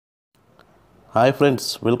Hi friends,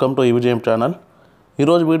 welcome to vijayam channel.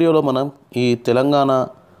 ఈరోజు వీడియోలో మనం ఈ తెలంగాణ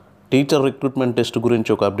టీచర్ రిక్రూట్మెంట్ టెస్ట్ గురించి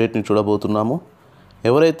ఒక అప్డేట్ని చూడబోతున్నాము.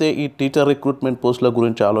 ఎవరైతే ఈ టీచర్ రిక్రూట్మెంట్ పోస్టుల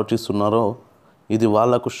గురించి ఆలోచిస్తున్నారో ఇది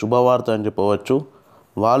వాళ్లకు శుభవార్త అని చెప్పవచ్చు.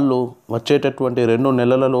 వాళ్ళు వచ్చేటటువంటి 2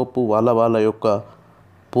 నెలలలోపు వాళ్ళ యొక్క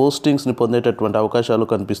పోస్టింగ్స్ని పొందేటటువంటి అవకాశాలు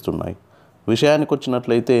కనిపిస్తున్నాయి. విషయానికి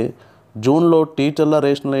వచ్చినట్లయితే జూన్లో టీచర్ల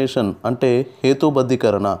రేషనలైజేషన్ అంటే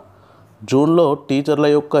హేతుబద్ధీకరణ, జూన్లో టీచర్ల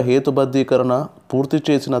యొక్క హేతుబద్ధీకరణ పూర్తి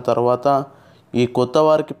చేసిన తర్వాత ఈ కొత్త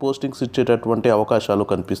వారికి పోస్టింగ్స్ ఇచ్చేటటువంటి అవకాశాలు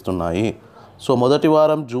కనిపిస్తున్నాయి. సో మొదటి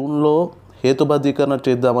వారం జూన్లో హేతుబద్ధీకరణ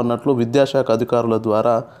చేద్దామన్నట్లు విద్యాశాఖ అధికారుల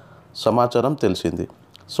ద్వారా సమాచారం తెలిసింది.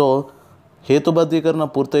 సో హేతుబద్ధీకరణ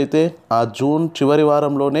పూర్తయితే ఆ జూన్ చివరి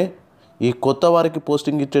వారంలోనే ఈ కొత్త వారికి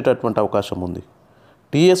పోస్టింగ్ ఇచ్చేటటువంటి అవకాశం ఉంది.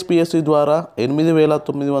 TSPSC ద్వారా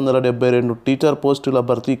 8,972 టీచర్ పోస్టుల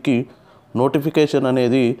భర్తీకి నోటిఫికేషన్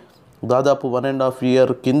అనేది దాదాపు 1.5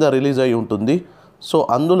 ఇయర్ కింద రిలీజ్ అయి ఉంటుంది. సో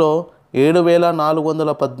అందులో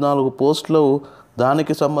 7,414 పోస్టులు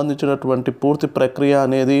దానికి సంబంధించినటువంటి పూర్తి ప్రక్రియ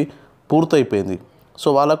అనేది పూర్తయిపోయింది. సో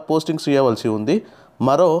వాళ్ళకు పోస్టింగ్స్ ఇవ్వవలసి ఉంది.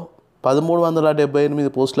 మరో 1,378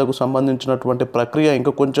 పోస్టులకు సంబంధించినటువంటి ప్రక్రియ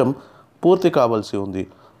ఇంకా కొంచెం పూర్తి కావాల్సి ఉంది.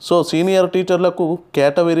 సో సీనియర్ టీచర్లకు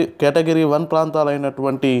కేటగిరీ 1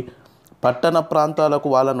 ప్రాంతాలైనటువంటి పట్టణ ప్రాంతాలకు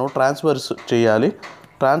వాళ్ళను ట్రాన్స్ఫర్స్ చేయాలి.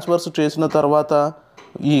 ట్రాన్స్ఫర్స్ చేసిన తర్వాత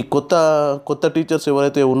ఈ కొత్త టీచర్స్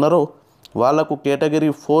ఎవరైతే ఉన్నారో వాళ్లకు కేటగిరీ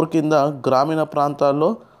 4 కింద గ్రామీణ ప్రాంతాల్లో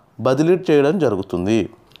బదిలీ చేయడం జరుగుతుంది.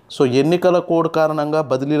 సో ఎన్నికల కోడ్ కారణంగా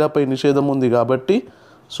బదిలీలపై నిషేధం ఉంది కాబట్టి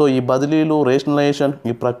సో ఈ బదిలీలు రేషనలైజేషన్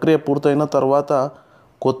ఈ ప్రక్రియ పూర్తయిన తర్వాత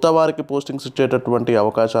కొత్త వారికి పోస్టింగ్స్ ఇచ్చేటటువంటి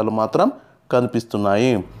అవకాశాలు మాత్రం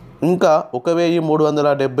కనిపిస్తున్నాయి. ఇంకా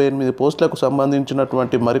 1,378 పోస్టులకు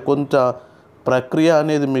సంబంధించినటువంటి మరికొంత ప్రక్రియ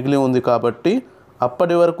అనేది మిగిలి ఉంది కాబట్టి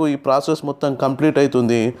అప్పటి వరకు ఈ ప్రాసెస్ మొత్తం కంప్లీట్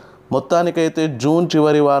అవుతుంది. మొత్తానికైతే జూన్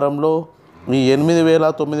చివరి వారంలో ఈ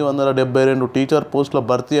 8,972 టీచర్ పోస్టుల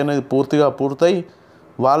భర్తీ అనేది పూర్తిగా పూర్తయి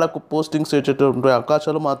వాళ్ళకు పోస్టింగ్స్ ఇచ్చేటటువంటి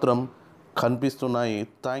అవకాశాలు మాత్రం కనిపిస్తున్నాయి.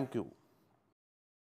 Thank you.